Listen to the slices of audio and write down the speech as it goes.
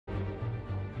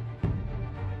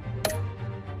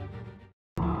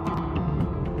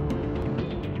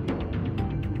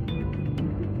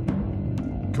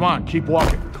Come on, keep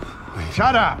walking. Wait.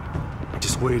 Shut up!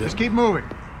 Just wait. Just keep moving.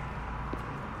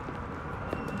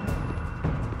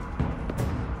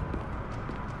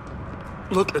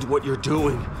 Look at what you're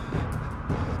doing.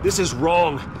 This is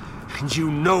wrong, and you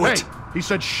know it. Hey, he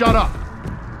said shut up.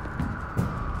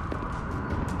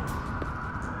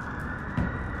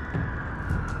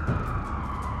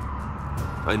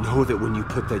 I know that when you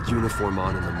put that uniform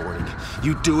on in the morning,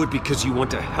 you do it because you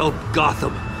want to help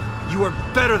Gotham. You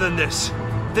are better than this.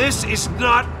 This is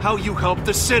not how you help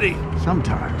the city.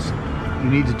 Sometimes you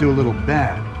need to do a little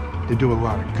bad to do a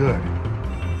lot of good.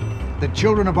 The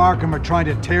children of Arkham are trying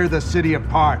to tear the city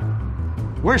apart.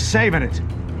 We're saving it.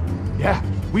 Yeah,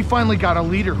 we finally got a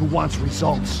leader who wants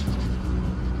results.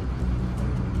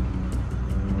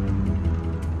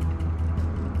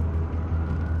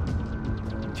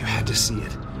 You had to see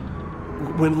it.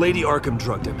 When Lady Arkham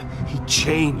drugged him, he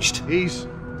changed. He's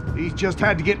just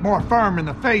had to get more firm in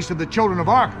the face of the children of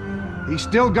Arkham. He's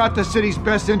still got the city's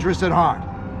best interests at heart.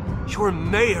 Your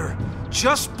mayor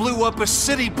just blew up a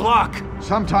city block.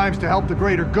 Sometimes to help the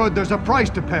greater good, there's a price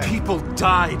to pay. People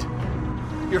died.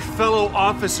 Your fellow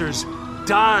officers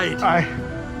died.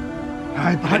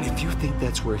 And if you think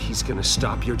that's where he's gonna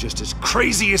stop, you're just as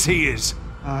crazy as he is.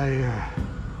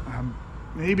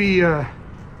 Maybe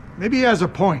he has a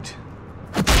point.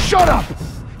 Shut up!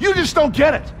 You just don't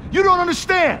get it. You don't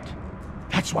understand.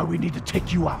 That's why we need to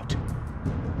take you out.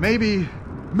 Maybe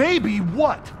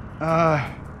what?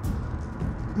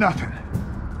 Nothing.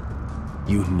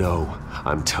 You know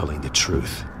I'm telling the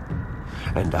truth.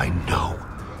 And I know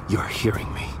you're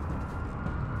hearing me.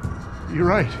 You're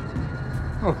right.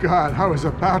 Oh God, I was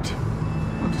about to...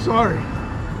 I'm sorry.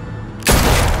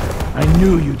 I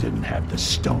knew you didn't have the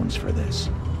stones for this.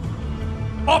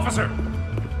 Officer!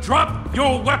 Drop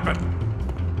your weapon!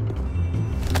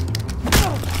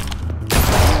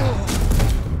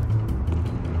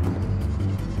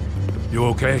 You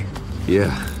okay?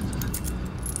 Yeah.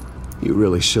 You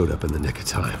really showed up in the nick of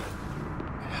time.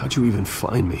 How'd you even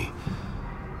find me?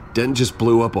 Dent just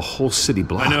blew up a whole city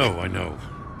block. I know.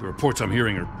 The reports I'm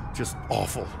hearing are just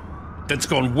awful. Dent's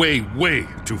gone way, way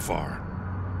too far.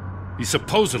 He's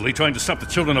supposedly trying to stop the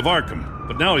children of Arkham,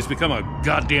 but now he's become a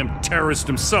goddamn terrorist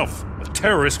himself. A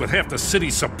terrorist with half the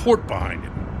city's support behind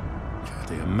him.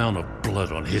 The amount of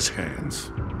blood on his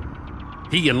hands.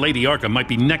 He and Lady Arkham might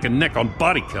be neck and neck on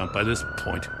body count by this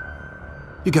point.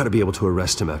 You gotta be able to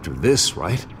arrest him after this,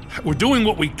 right? We're doing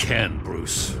what we can,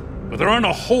 Bruce. But there aren't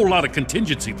a whole lot of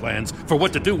contingency plans for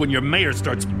what to do when your mayor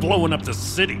starts blowing up the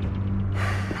city.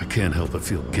 I can't help but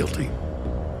feel guilty.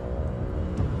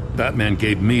 Batman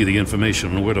gave me the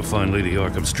information on where to find Lady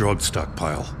Arkham's drug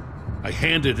stockpile. I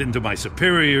handed it into my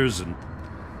superiors and...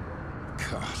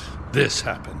 God, this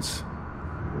happens.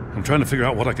 I'm trying to figure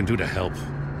out what I can do to help.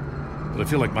 But I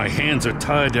feel like my hands are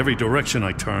tied every direction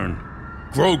I turn.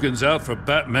 Grogan's out for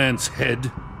Batman's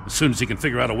head, as soon as he can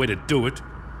figure out a way to do it.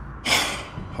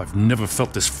 I've never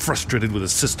felt this frustrated with a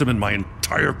system in my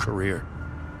entire career.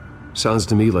 Sounds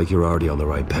to me like you're already on the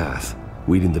right path.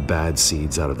 Weeding the bad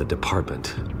seeds out of the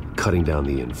department. Cutting down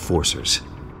the enforcers.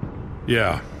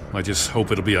 Yeah, I just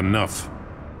hope it'll be enough.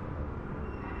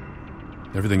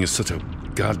 Everything is such a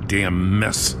goddamn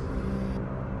mess.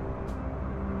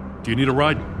 Do you need a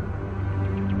ride?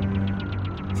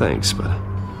 Thanks, but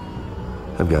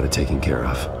I've got it taken care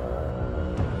of.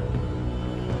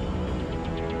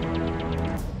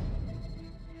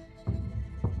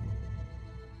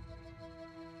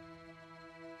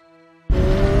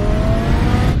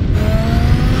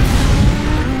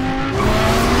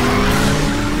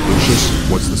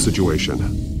 What's the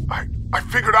situation? I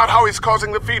figured out how he's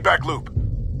causing the feedback loop.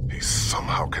 He's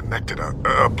somehow connected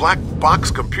a black box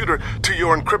computer to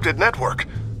your encrypted network.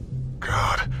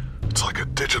 God, it's like a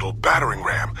digital battering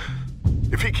ram.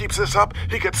 If he keeps this up,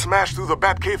 he could smash through the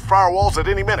Batcave firewalls at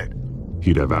any minute.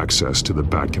 He'd have access to the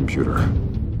Bat computer.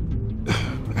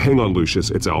 Hang on, Lucius.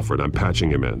 It's Alfred. I'm patching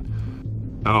him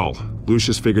in. Al,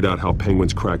 Lucius figured out how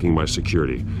Penguin's cracking my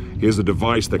security. He has a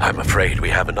device that... I'm afraid we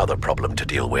have another problem to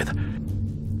deal with.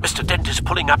 Mr. Dent is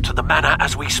pulling up to the manor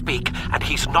as we speak, and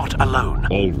he's not alone.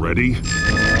 Already?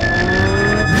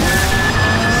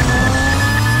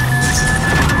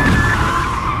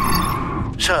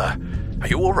 Sir, are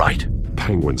you all right?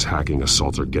 Penguin's hacking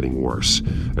assaults are getting worse.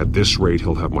 At this rate,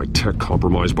 he'll have my tech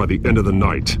compromised by the end of the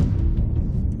night.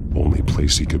 Only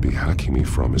place he could be hacking me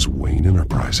from is Wayne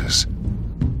Enterprises.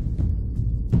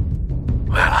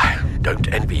 Well, I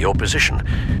don't envy your position.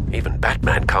 Even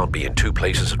Batman can't be in two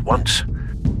places at once.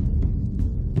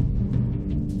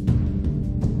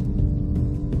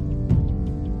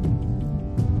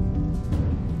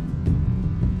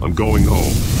 I'm going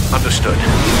home. Understood.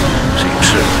 See you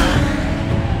soon.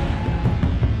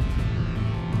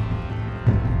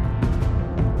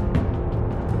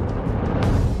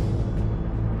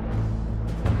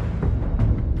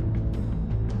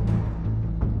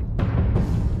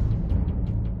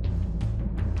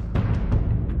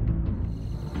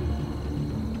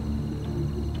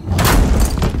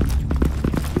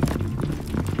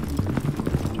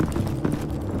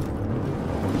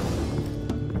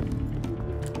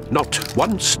 Not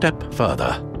one step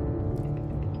further.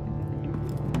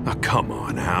 Now, come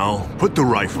on, Al. Put the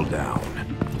rifle down.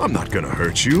 I'm not gonna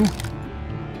hurt you.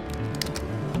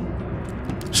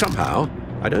 Somehow,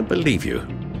 I don't believe you.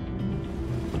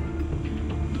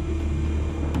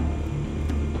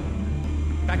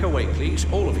 Back away, please,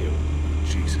 all of you.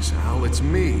 Jesus, Al, it's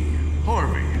me,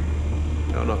 Harvey.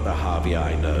 No, not the Harvey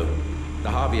I know.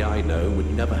 The Harvey I know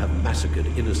would never have massacred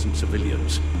innocent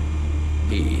civilians.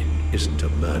 He isn't a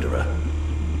murderer.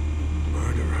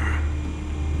 Murderer?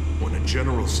 When a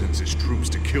general sends his troops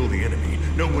to kill the enemy,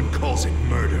 no one calls it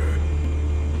murder.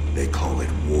 They call it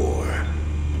war.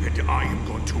 And I am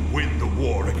going to win the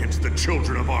war against the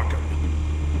children of Arkham.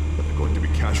 Are there going to be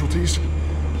casualties?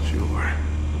 Sure.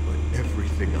 But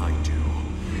everything I do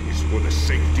is for the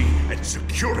safety and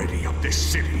security of this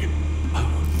city. Oh,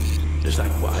 is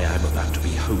that why I'm about to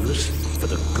be homeless? For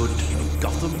the good of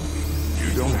Gotham?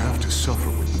 You don't have to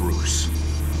suffer with Bruce.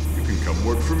 You can come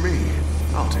work for me.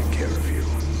 I'll take care of you.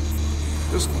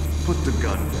 Just put the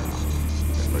gun down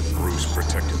and let Bruce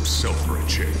protect himself for a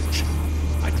change.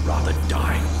 I'd rather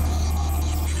die.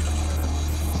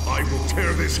 I will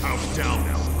tear this house down,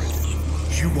 Alfred.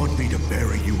 You want me to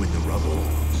bury you in the rubble?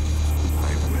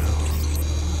 I will.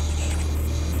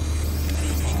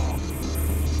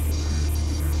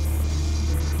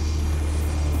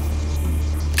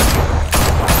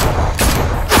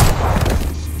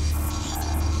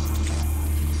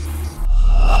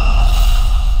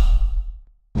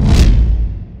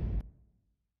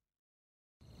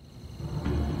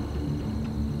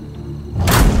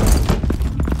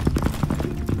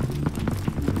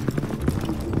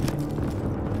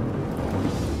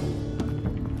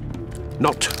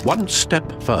 Not one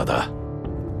step further.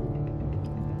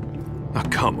 Now,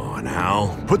 come on,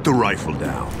 Al. Put the rifle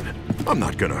down. I'm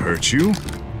not gonna hurt you.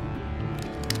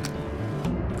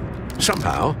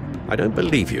 Somehow, I don't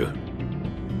believe you.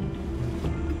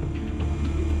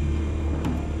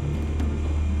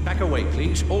 Back away,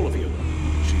 please, all of you.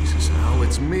 Jesus, Al,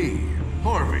 it's me,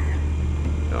 Harvey.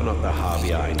 No, not the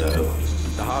Harvey I know.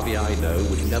 The Harvey I know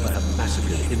would never have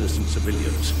massacred innocent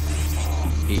civilians.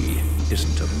 He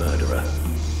isn't a murderer.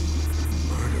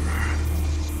 Murderer?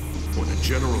 When a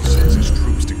general sends his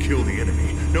troops to kill the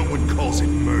enemy, no one calls it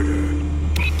murder.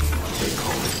 They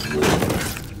call it war.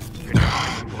 And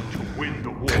I want to win the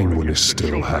war. Penguin is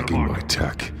still hacking my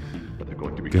tech.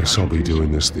 Guess I'll be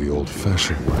doing this the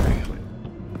old-fashioned way.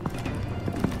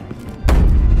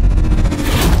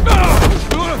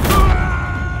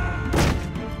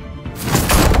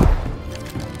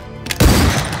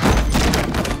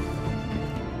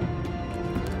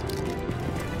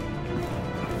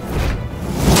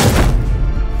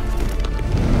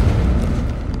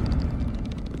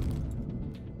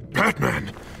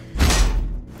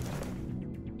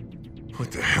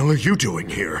 What the hell are you doing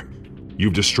here?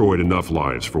 You've destroyed enough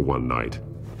lives for one night.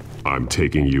 I'm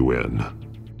taking you in.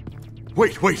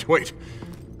 Wait.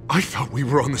 I thought we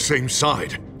were on the same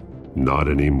side. Not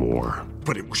anymore.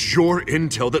 But it was your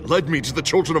intel that led me to the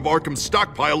Children of Arkham's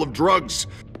stockpile of drugs.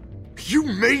 You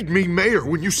made me mayor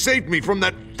when you saved me from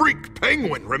that freak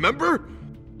penguin, remember?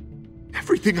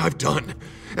 Everything I've done,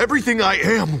 everything I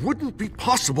am, wouldn't be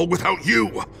possible without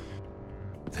you.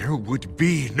 There would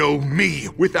be no me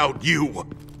without you.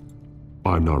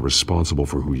 I'm not responsible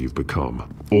for who you've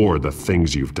become, or the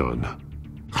things you've done.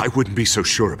 I wouldn't be so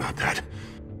sure about that.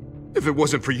 If it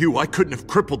wasn't for you, I couldn't have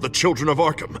crippled the Children of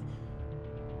Arkham.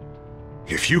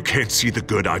 If you can't see the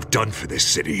good I've done for this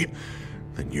city,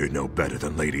 then you're no better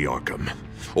than Lady Arkham,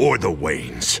 or the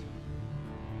Waynes.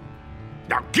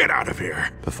 Now get out of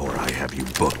here, before I have you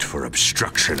booked for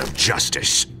obstruction of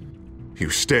justice. You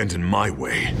stand in my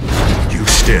way. You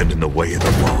stand in the way of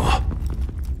the law.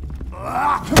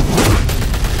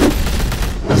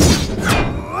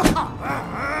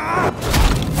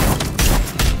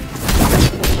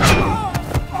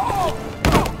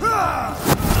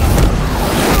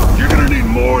 You're gonna need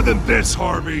more than this,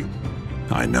 Harvey.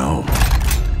 I know.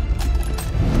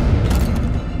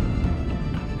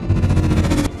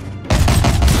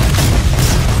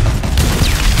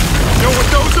 You know what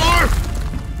those are?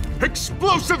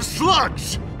 Explosive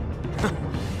slugs!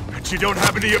 Bet you don't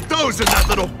have any of those in that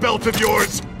little belt of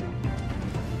yours!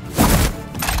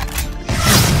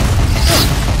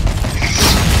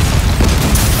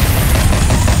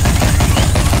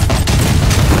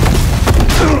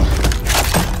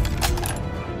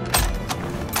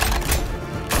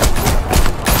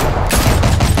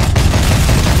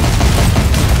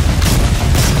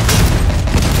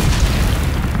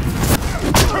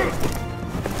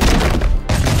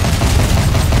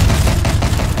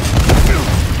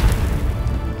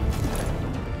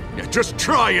 Just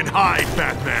try and hide,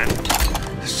 Batman.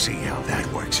 See how that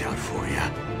works out for you.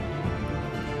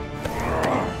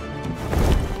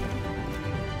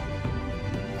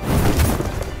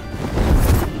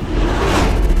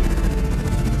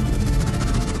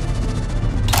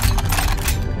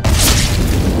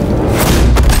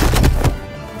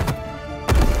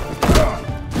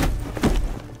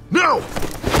 No!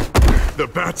 The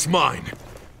bat's mine.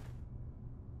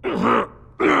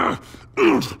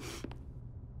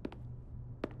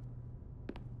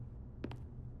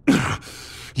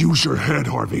 Use your head,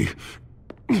 Harvey.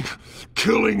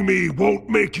 Killing me won't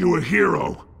make you a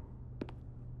hero.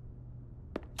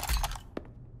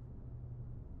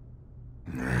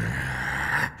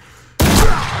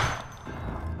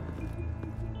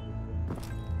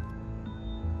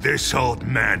 This old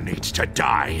man needs to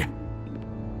die.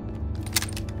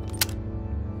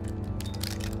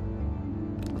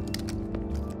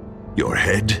 Your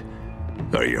head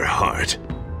or your heart?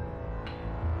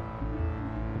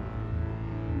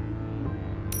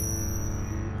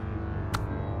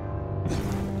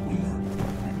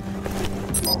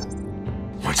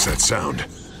 What's that sound?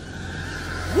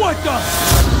 What the?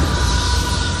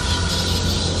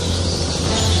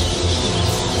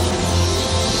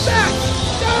 Back!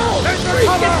 No!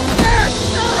 Freaking back!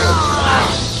 No!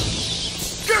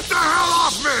 Get the hell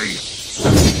off me!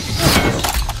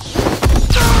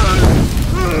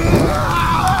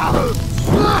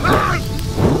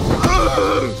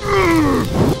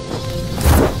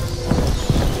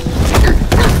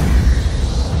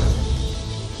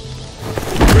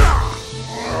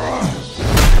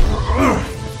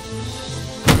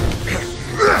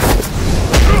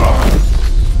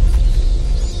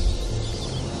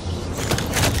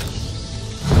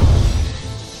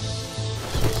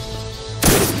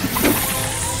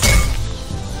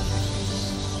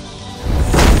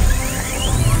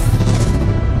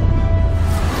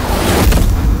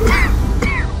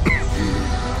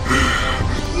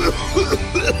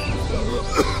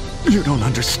 You don't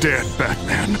understand,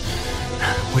 Batman.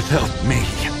 Without me,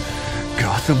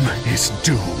 Gotham is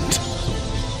doomed.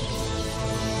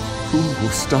 Who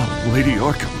will stop Lady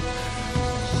Arkham?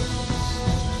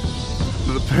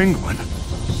 The Penguin?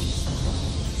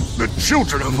 The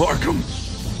children of Arkham?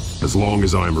 As long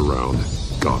as I'm around,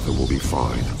 Gotham will be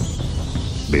fine.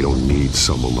 They don't need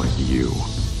someone like you.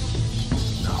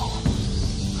 No.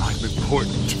 I'm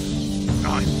important.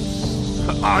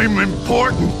 I'm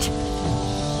important!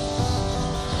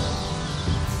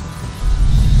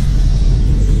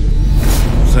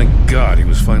 Thank God he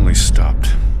was finally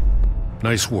stopped.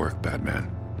 Nice work, Batman.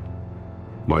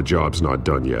 My job's not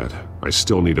done yet. I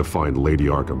still need to find Lady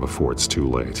Arkham before it's too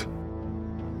late.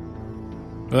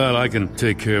 Well, I can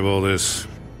take care of all this.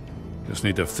 Just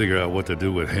need to figure out what to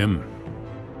do with him.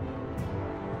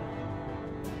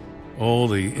 All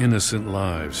the innocent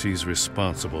lives he's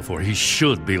responsible for. He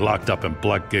should be locked up in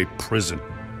Blackgate Prison.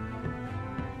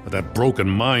 But that broken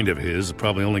mind of his will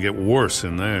probably only get worse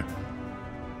in there.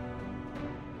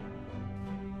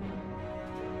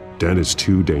 Den is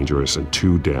too dangerous and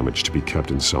too damaged to be kept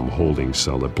in some holding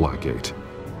cell at Blackgate.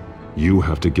 You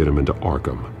have to get him into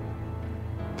Arkham.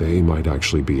 They might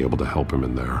actually be able to help him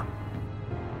in there.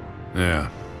 Yeah,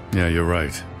 you're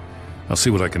right. I'll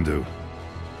see what I can do.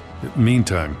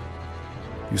 Meantime,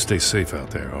 you stay safe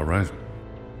out there, all right?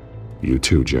 You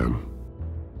too, Jim.